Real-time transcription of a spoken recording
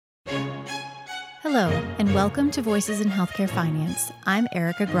Hello, and welcome to Voices in Healthcare Finance. I'm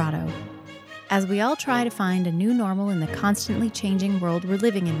Erica Grotto. As we all try to find a new normal in the constantly changing world we're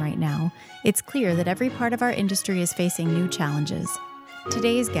living in right now, it's clear that every part of our industry is facing new challenges.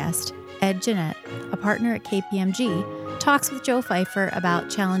 Today's guest, Ed Jeanette, a partner at KPMG, talks with Joe Pfeiffer about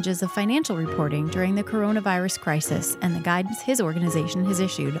challenges of financial reporting during the coronavirus crisis and the guidance his organization has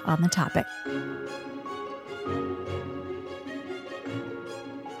issued on the topic.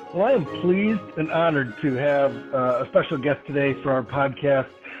 Well, I am pleased and honored to have a special guest today for our podcast,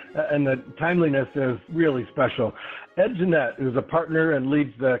 and the timeliness is really special. Ed Jeanette, who's a partner and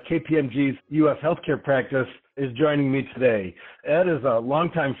leads the KPMG's U.S. healthcare practice, is joining me today. Ed is a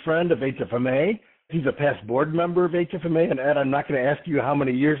longtime friend of HFMA. He's a past board member of HFMA, and Ed, I'm not going to ask you how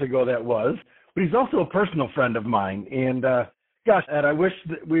many years ago that was, but he's also a personal friend of mine. And gosh, Ed, I wish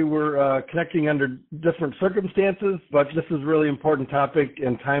that we were connecting under different circumstances, but this is a really important topic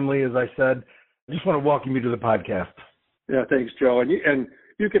and timely, as I said. I just want to welcome you to the podcast. Yeah, thanks, Joe. And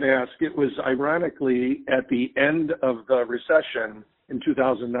you can ask, it was ironically at the end of the recession in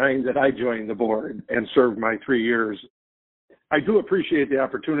 2009 that I joined the board and served my 3 years. I do appreciate the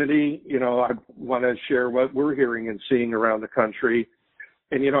opportunity. I want to share what we're hearing and seeing around the country.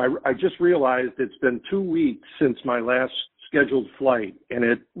 And, I just realized it's been 2 weeks since my last scheduled flight, and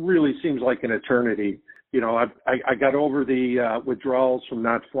it really seems like an eternity. I got over the withdrawals from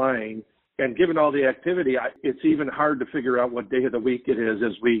not flying, and given all the activity, it's even hard to figure out what day of the week it is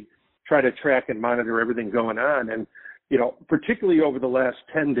as we try to track and monitor everything going on. And, particularly over the last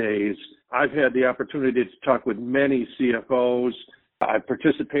 10 days, I've had the opportunity to talk with many CFOs. I've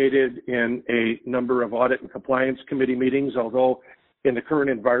participated in a number of audit and compliance committee meetings, although in the current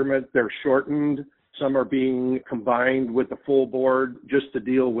environment, they're shortened. Some are being combined with the full board just to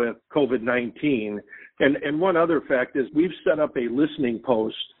deal with COVID-19. And one other fact is we've set up a listening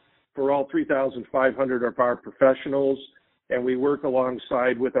post for all 3,500 of our professionals, and we work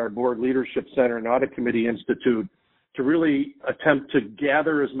alongside with our Board Leadership Center and Audit Committee Institute to really attempt to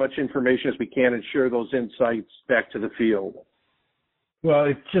gather as much information as we can and share those insights back to the field. Well,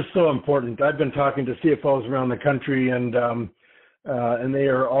 it's just so important. I've been talking to CFOs around the country, and they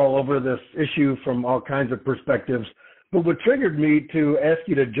are all over this issue from all kinds of perspectives. But what triggered me to ask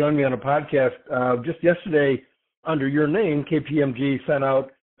you to join me on a podcast, just yesterday, under your name, KPMG sent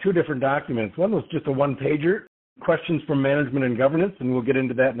out 2 different documents. One was just a one-pager, questions from management and governance, and we'll get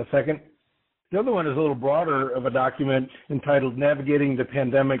into that in a second. The other one is a little broader of a document entitled Navigating the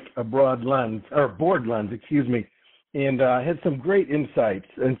Pandemic, a Board Lens, and had some great insights.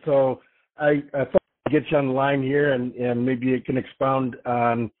 And so I thought get you on the line here, and maybe you can expound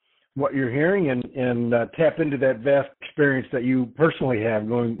on what you're hearing and tap into that vast experience that you personally have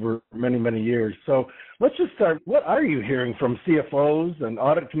going for many, many years. So let's just start. What are you hearing from CFOs and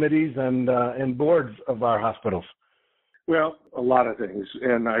audit committees and boards of our hospitals? Well, a lot of things.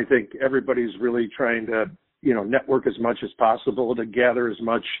 And I think everybody's really trying to, network as much as possible to gather as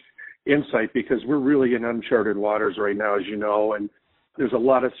much insight, because we're really in uncharted waters right now, as you know, and there's a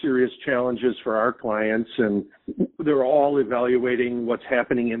lot of serious challenges for our clients, and they're all evaluating what's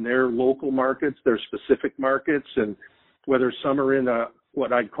happening in their local markets, their specific markets, and whether some are in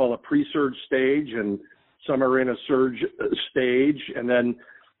what I'd call a pre-surge stage and some are in a surge stage, and then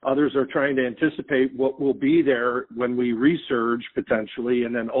others are trying to anticipate what will be there when we resurge potentially,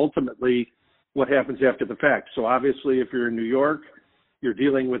 and then ultimately what happens after the fact. So obviously, if you're in New York, you're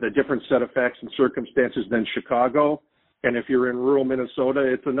dealing with a different set of facts and circumstances than Chicago. And if you're in rural Minnesota,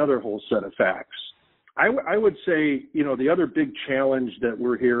 it's another whole set of facts. I would say, the other big challenge that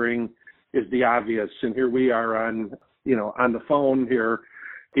we're hearing is the obvious. And here we are on the phone here,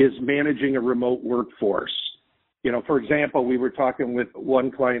 is managing a remote workforce. For example, we were talking with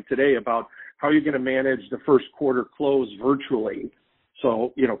one client today about how you're going to manage the first quarter close virtually.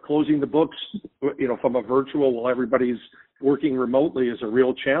 So, closing the books, from a virtual while everybody's working remotely is a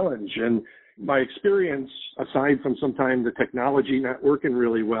real challenge. And my experience, aside from sometimes the technology not working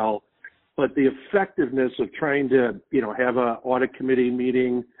really well, but the effectiveness of trying to, have an audit committee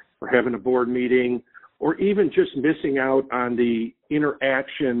meeting or having a board meeting, or even just missing out on the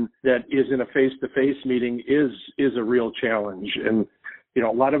interaction that is in a face-to-face meeting is a real challenge. And,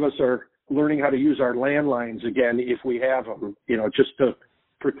 a lot of us are learning how to use our landlines again if we have them, just to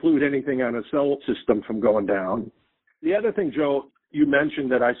preclude anything on a cell system from going down. The other thing, Joe, you mentioned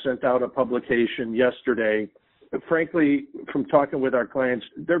that I sent out a publication yesterday. But frankly, from talking with our clients,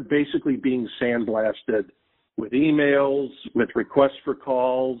 they're basically being sandblasted with emails, with requests for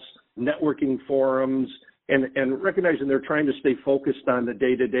calls, networking forums, and recognizing they're trying to stay focused on the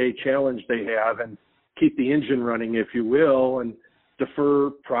day-to-day challenge they have and keep the engine running, if you will. And defer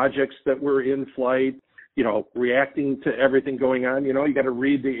projects that were in flight, reacting to everything going on. You got to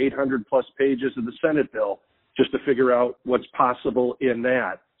read the 800 plus pages of the Senate bill just to figure out what's possible in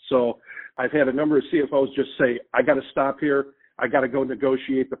that. So I've had a number of CFOs just say, I got to stop here. I got to go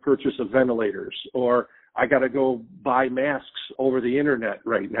negotiate the purchase of ventilators, or I got to go buy masks over the internet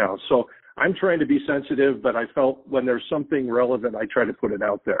right now. So I'm trying to be sensitive, but I felt when there's something relevant, I try to put it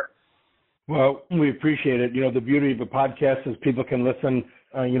out there. Well, we appreciate it. The beauty of a podcast is people can listen,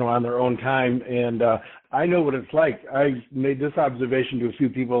 on their own time. And I know what it's like. I made this observation to a few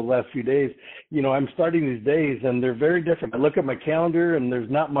people the last few days. I'm starting these days, and they're very different. I look at my calendar, and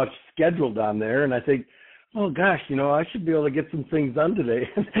there's not much scheduled on there, and I think, oh, gosh, I should be able to get some things done today.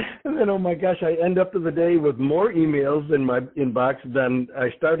 And then, oh, my gosh, I end up to the day with more emails in my inbox than I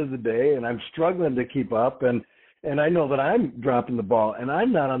started the day, and I'm struggling to keep up. And I know that I'm dropping the ball, and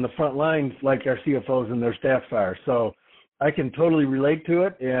I'm not on the front lines like our CFOs and their staffs are. So I can totally relate to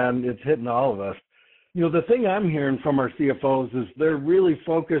it, and it's hitting all of us. The thing I'm hearing from our CFOs is they're really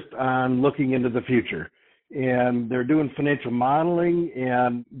focused on looking into the future. And they're doing financial modeling,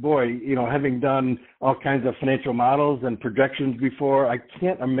 and boy, having done all kinds of financial models and projections before, I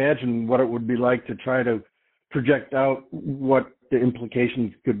can't imagine what it would be like to try to project out what the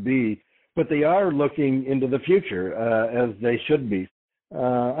implications could be. But they are looking into the future, as they should be.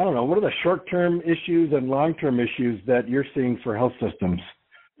 I don't know, what are the short-term issues and long-term issues that you're seeing for health systems?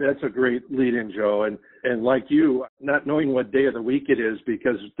 That's a great lead-in, Joe. And like you, not knowing what day of the week it is,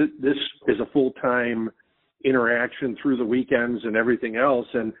 because this is a full-time interaction through the weekends and everything else.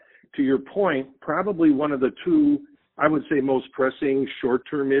 And to your point, probably one of the two, I would say, most pressing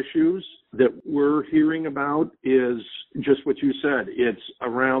short-term issues that we're hearing about is just what you said. It's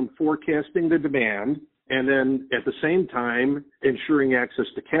around forecasting the demand and then at the same time ensuring access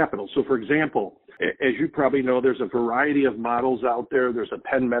to capital. So, for example, as you probably know, there's a variety of models out there. There's a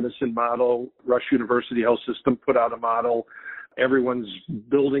Penn Medicine model. Rush University Health System put out a model. Everyone's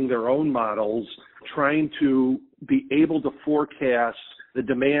building their own models, trying to be able to forecast the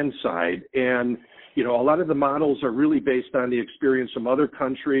demand side. And, a lot of the models are really based on the experience from other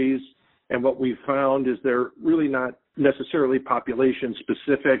countries. And what we've found is they're really not necessarily population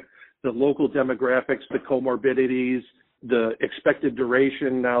specific. The local demographics, the comorbidities, the expected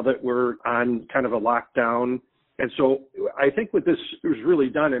duration now that we're on kind of a lockdown. And so I think what this was really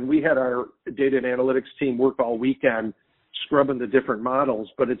done, and we had our data and analytics team work all weekend scrubbing the different models,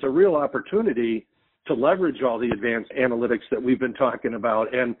 but it's a real opportunity to leverage all the advanced analytics that we've been talking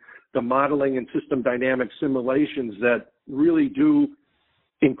about and the modeling and system dynamic simulations that really do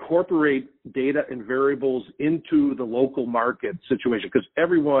incorporate data and variables into the local market situation, because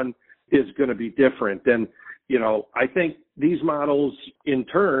everyone is going to be different. And, I think these models in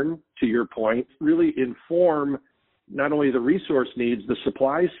turn, to your point, really inform not only the resource needs, the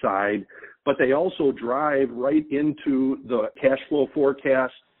supply side, but they also drive right into the cash flow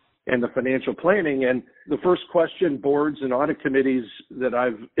forecast and the financial planning. And the first question boards and audit committees that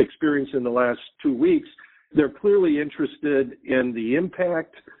I've experienced in the last 2 weeks, they're clearly interested in the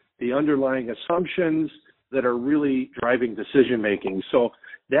impact, the underlying assumptions that are really driving decision making. So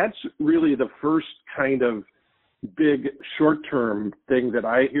that's really the first kind of big short-term thing that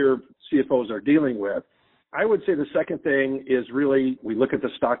I hear CFOs are dealing with. I would say the second thing is really we look at the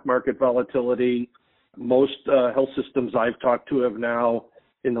stock market volatility. Most health systems I've talked to have now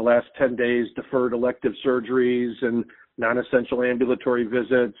in the last 10 days deferred elective surgeries and non-essential ambulatory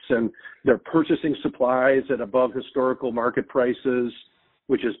visits, and they're purchasing supplies at above historical market prices,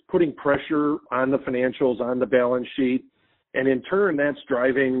 which is putting pressure on the financials, on the balance sheet. And in turn, that's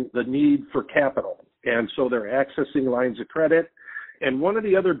driving the need for capital. And so they're accessing lines of credit. And one of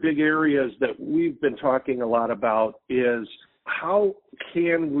the other big areas that we've been talking a lot about is how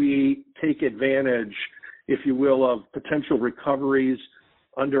can we take advantage, if you will, of potential recoveries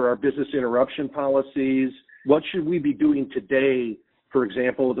under our business interruption policies? What should we be doing today, for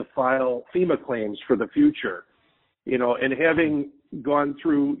example, to file FEMA claims for the future? And having gone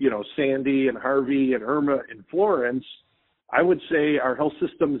through, Sandy and Harvey and Irma and Florence, I would say our health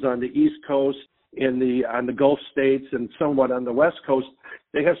systems on the East Coast, on the Gulf states, and somewhat on the West Coast,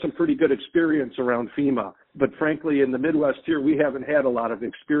 they have some pretty good experience around FEMA. But frankly, in the Midwest here, we haven't had a lot of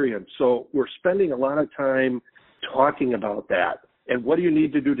experience. So we're spending a lot of time talking about that. And what do you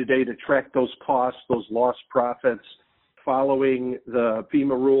need to do today to track those costs, those lost profits, following the FEMA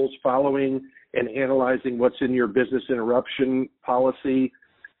rules, following and analyzing what's in your business interruption policy?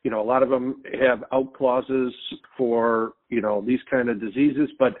 A lot of them have out clauses for, these kind of diseases,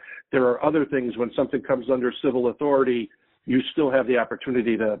 but there are other things when something comes under civil authority, you still have the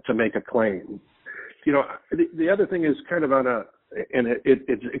opportunity to make a claim. The other thing is kind of on a and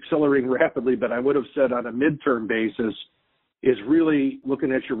it's accelerating rapidly, but I would have said on a midterm basis, is really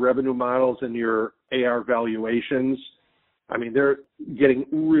looking at your revenue models and your AR valuations. I mean, they're getting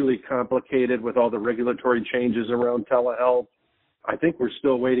really complicated with all the regulatory changes around telehealth. I think we're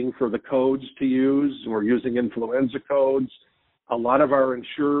still waiting for the codes to use. We're using influenza codes. A lot of our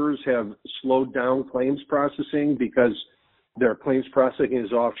insurers have slowed down claims processing because their claims processing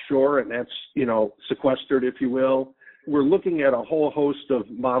is offshore, and that's, sequestered, if you will. We're looking at a whole host of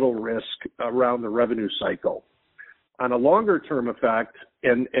model risk around the revenue cycle. On a longer term effect,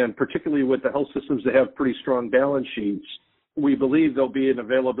 and particularly with the health systems that have pretty strong balance sheets, we believe there'll be an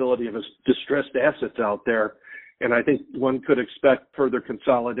availability of distressed assets out there. And I think one could expect further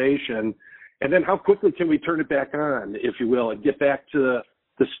consolidation. And then how quickly can we turn it back on, if you will, and get back to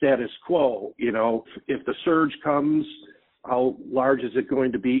the status quo? If the surge comes, how large is it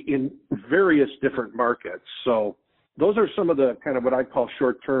going to be in various different markets? So those are some of the kind of what I call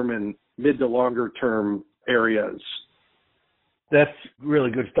short-term and mid to longer term areas. That's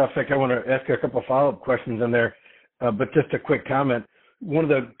really good stuff. Vic, I want to ask you a couple of follow-up questions in there, but just a quick comment. One of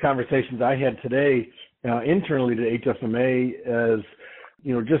the conversations I had today internally to HFMA is,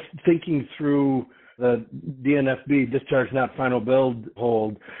 just thinking through the DNFB, discharge not final billed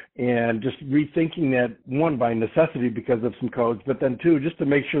hold, and just rethinking that, one, by necessity because of some codes, but then two, just to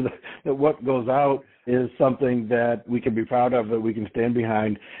make sure that what goes out is something that we can be proud of, that we can stand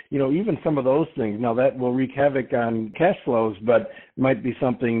behind. Even some of those things, now that will wreak havoc on cash flows, but might be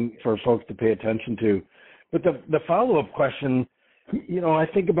something for folks to pay attention to. But the follow-up question, I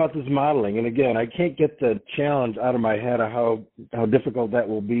think about this modeling, and again, I can't get the challenge out of my head of how difficult that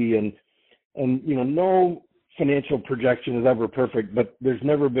will be. And no financial projection is ever perfect, but there's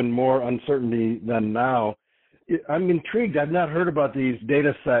never been more uncertainty than now. I'm intrigued. I've not heard about these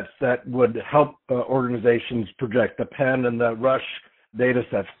data sets that would help organizations project, the Penn and the Rush data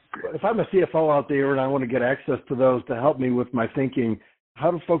sets. If I'm a CFO out there and I want to get access to those to help me with my thinking,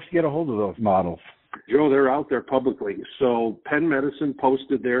 how do folks get a hold of those models? Joe, they're out there publicly. So Penn Medicine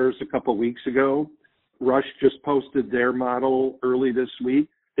posted theirs a couple of weeks ago. Rush just posted their model early this week.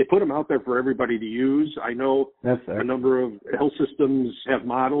 They put them out there for everybody to use. I know a number of health systems have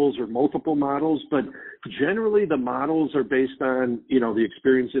models or multiple models, but generally the models are based on, the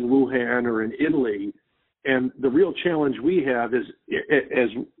experience in Wuhan or in Italy. And the real challenge we have is, as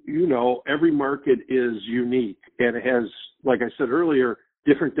you know, every market is unique, and it has, like I said earlier,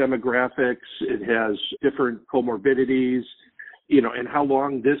 different demographics. It has different comorbidities, and how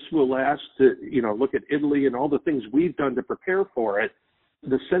long this will last. Look at Italy and all the things we've done to prepare for it.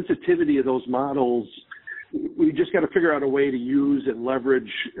 The sensitivity of those models, we just got to figure out a way to use and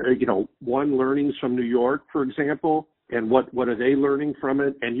leverage, learnings from New York, for example, and what are they learning from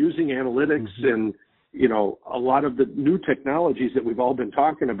it, and using analytics and, a lot of the new technologies that we've all been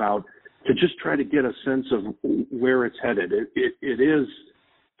talking about to just try to get a sense of where it's headed. It is,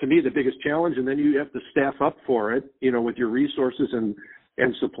 to me, the biggest challenge, and then you have to staff up for it, with your resources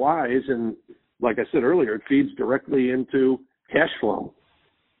and supplies. And like I said earlier, it feeds directly into cash flow.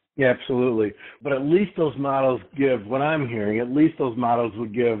 Yeah, absolutely. But at least those models what I'm hearing, at least those models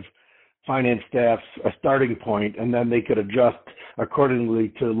would give finance staffs a starting point, and then they could adjust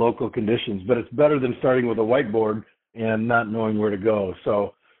accordingly to local conditions. But it's better than starting with a whiteboard and not knowing where to go.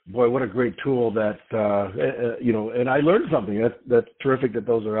 So, boy, what a great tool that, and I learned something. That's terrific that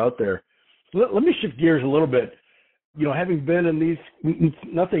those are out there. Let me shift gears a little bit. Having been in these,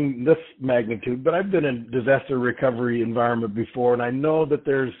 nothing this magnitude, but I've been in disaster recovery environment before, and I know that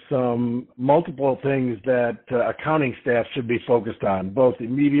there's some multiple things that accounting staff should be focused on, both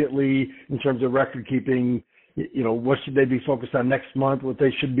immediately in terms of record keeping, what should they be focused on next month, what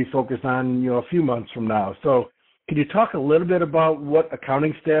they should be focused on, a few months from now. So can you talk a little bit about what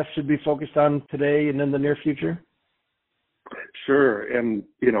accounting staff should be focused on today and in the near future? Sure. And,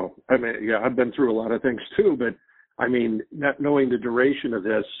 I've been through a lot of things too, but not knowing the duration of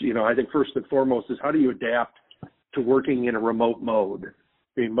this, I think first and foremost is how do you adapt to working in a remote mode?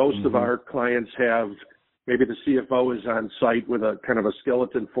 Most of our clients have, maybe the CFO is on site with a kind of a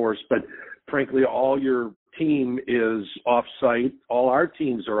skeleton force, but frankly, all your team is off site. All our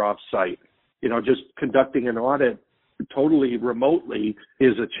teams are off site. Just conducting an audit totally remotely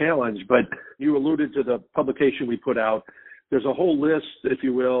is a challenge. But you alluded to the publication we put out. There's a whole list, if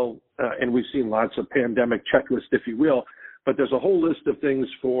you will, and we've seen lots of pandemic checklists, if you will, but there's a whole list of things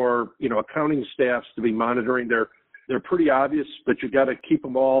for, accounting staffs to be monitoring. They're pretty obvious, but you got to keep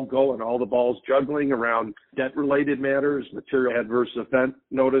them all going, all the balls juggling around debt-related matters, material adverse event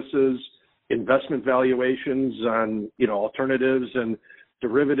notices, investment valuations on, alternatives and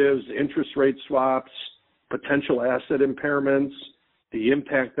derivatives, interest rate swaps, potential asset impairments, the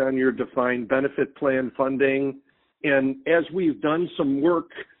impact on your defined benefit plan funding. And as we've done some work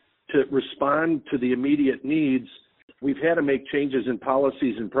to respond to the immediate needs, we've had to make changes in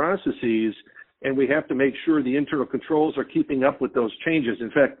policies and processes, and we have to make sure the internal controls are keeping up with those changes.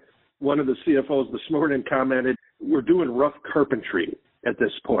 In fact, one of the CFOs this morning commented, we're doing rough carpentry at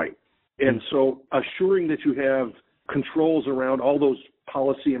this point. And so assuring that you have controls around all those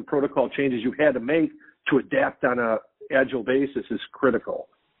policy and protocol changes you had to make to adapt on a agile basis is critical.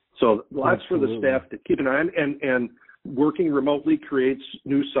 So lots for the staff to keep an eye on, and working remotely creates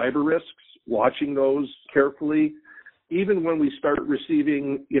new cyber risks, watching those carefully. Even when we start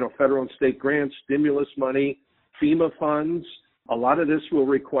receiving, federal and state grants, stimulus money, FEMA funds, a lot of this will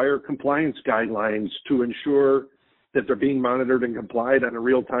require compliance guidelines to ensure that they're being monitored and complied on a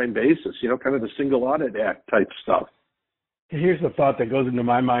real-time basis, kind of the Single Audit Act type stuff. Here's the thought that goes into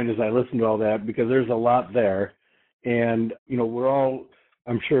my mind as I listen to all that, because there's a lot there. And, we're all,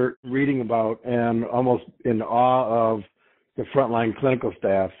 I'm sure, reading about and almost in awe of the frontline clinical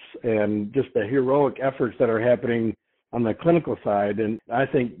staffs and just the heroic efforts that are happening on the clinical side. And I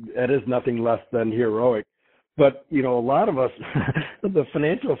think that is nothing less than heroic. But, a lot of us, the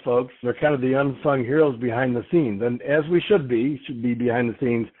financial folks, are kind of the unsung heroes behind the scenes. And as we should be behind the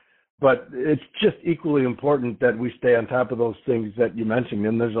scenes. But it's just equally important that we stay on top of those things that you mentioned,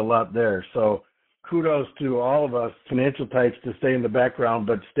 and there's a lot there. So kudos to all of us financial types to stay in the background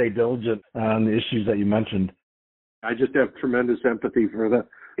but stay diligent on the issues that you mentioned. I just have tremendous empathy for that.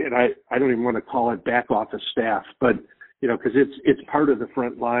 And I don't even want to call it back office staff, but, because it's part of the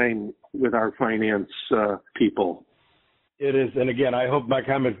front line with our finance people. It is. And again, I hope my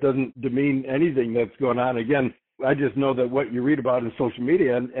comments doesn't demean anything that's going on. Again, I just know that what you read about in social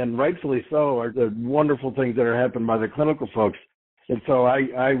media, and rightfully so, are the wonderful things that are happening by the clinical folks. And so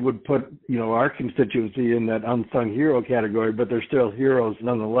I would put, our constituency in that unsung hero category, but they're still heroes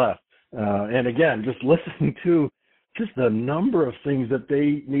nonetheless. And again, just listening to just the number of things that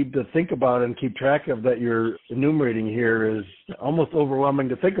they need to think about and keep track of that you're enumerating here is almost overwhelming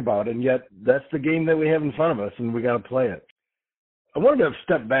to think about. And yet that's the game that we have in front of us, and we got to play it. I wanted to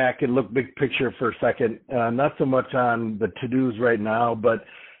step back and look big picture for a second, not so much on the to-dos right now, but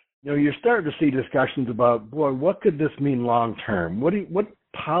you're starting to see discussions about, boy, what could this mean long term? What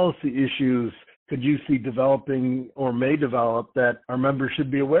policy issues could you see developing or may develop that our members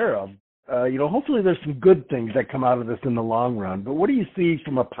should be aware of? Hopefully there's some good things that come out of this in the long run, but what do you see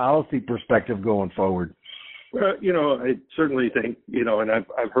from a policy perspective going forward? Well, I certainly think, and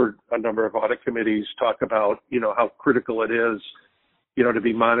I've heard a number of audit committees talk about, how critical it is, to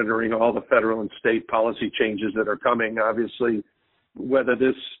be monitoring all the federal and state policy changes that are coming. Obviously, whether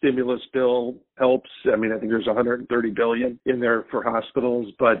this stimulus bill helps, I think there's $130 billion in there for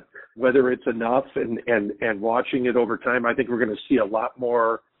hospitals, but whether it's enough and watching it over time, I think we're going to see a lot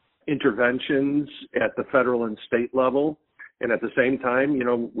more interventions at the federal and state level. And at the same time,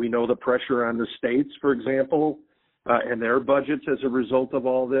 we know the pressure on the states, for example, and their budgets as a result of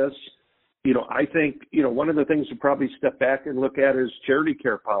all this. I think, one of the things to probably step back and look at is charity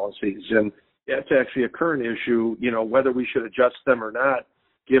care policies. And that's actually a current issue, whether we should adjust them or not,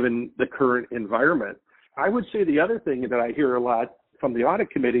 given the current environment. I would say the other thing that I hear a lot from the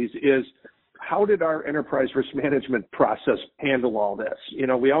audit committees is, how did our enterprise risk management process handle all this?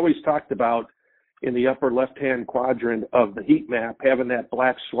 We always talked about in the upper left-hand quadrant of the heat map, having that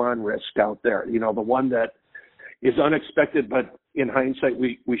black swan risk out there, the one that is unexpected, but in hindsight,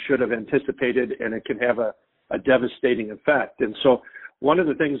 we should have anticipated, and it can have a devastating effect. And so one of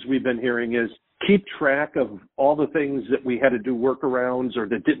the things we've been hearing is keep track of all the things that we had to do workarounds or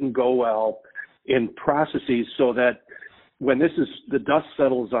that didn't go well in processes, so that when the dust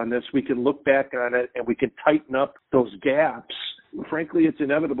settles on this, we can look back on it and we can tighten up those gaps. Frankly, it's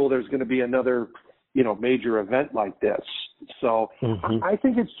inevitable there's going to be another, major event like this. So I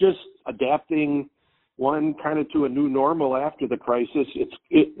think it's just adapting one kind of to a new normal after the crisis.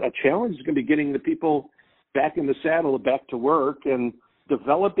 A challenge is going to be getting the people back in the saddle, back to work, and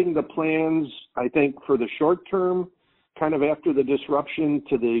developing the plans, I think, for the short term, kind of after the disruption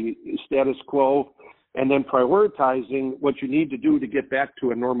to the status quo, and then prioritizing what you need to do to get back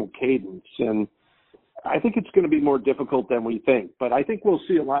to a normal cadence. And I think it's going to be more difficult than we think, but I think we'll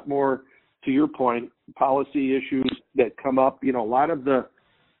see a lot more, to your point, policy issues that come up. A lot of the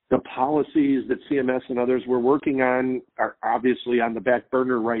policies that CMS and others were working on are obviously on the back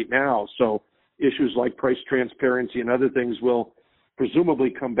burner right now. So issues like price transparency and other things will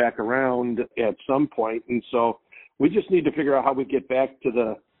presumably come back around at some point. And so we just need to figure out how we get back to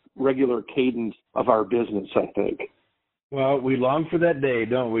the regular cadence of our business, I think. Well, we long for that day,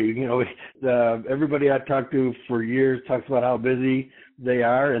 don't we? You know, everybody I talked to for years talks about how busy they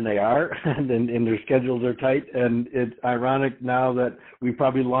are, and their schedules are tight. And it's ironic now that we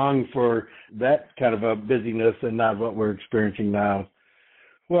probably long for that kind of a busyness and not what we're experiencing now.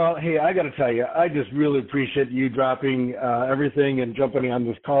 Well, hey, I got to tell you, I just really appreciate you dropping everything and jumping on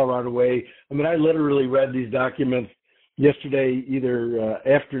this call right away. I mean, I literally read these documents yesterday, either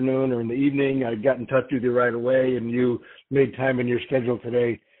afternoon or in the evening. I got in touch with you right away, and you made time in your schedule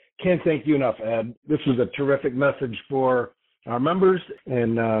today. Can't thank you enough, Ed. This was a terrific message for our members,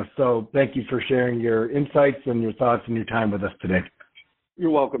 and so thank you for sharing your insights and your thoughts and your time with us today. You're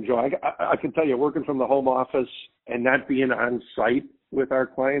welcome, Joe. I can tell you, working from the home office and not being on site with our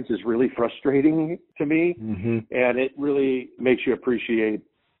clients is really frustrating to me, and it really makes you appreciate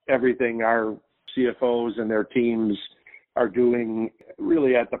everything our CFOs and their teams are doing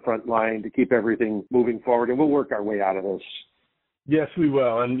really at the front line to keep everything moving forward, and we'll work our way out of this. Yes, we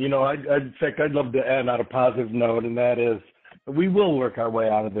will. And, you know, in fact, I'd love to end on a positive note, and that is we will work our way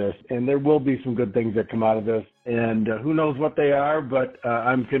out of this, and there will be some good things that come out of this. And who knows what they are, but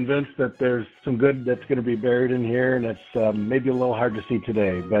I'm convinced that there's some good that's going to be buried in here, and it's maybe a little hard to see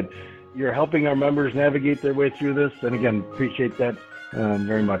today. But you're helping our members navigate their way through this, and again, appreciate that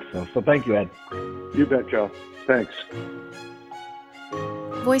very much so. So thank you, Ed. You bet, Joe. Thanks.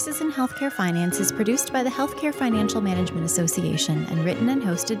 Voices in Healthcare Finance is produced by the Healthcare Financial Management Association and written and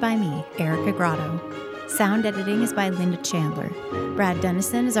hosted by me, Erica Grotto. Sound editing is by Linda Chandler. Brad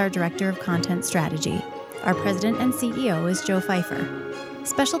Dennison is our Director of Content Strategy. Our President and CEO is Joe Pfeiffer.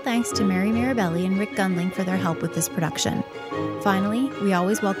 Special thanks to Mary Mirabelli and Rick Gunling for their help with this production. Finally, we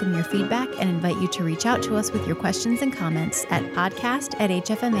always welcome your feedback and invite you to reach out to us with your questions and comments at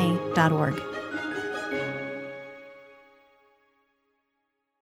podcast@hfma.org.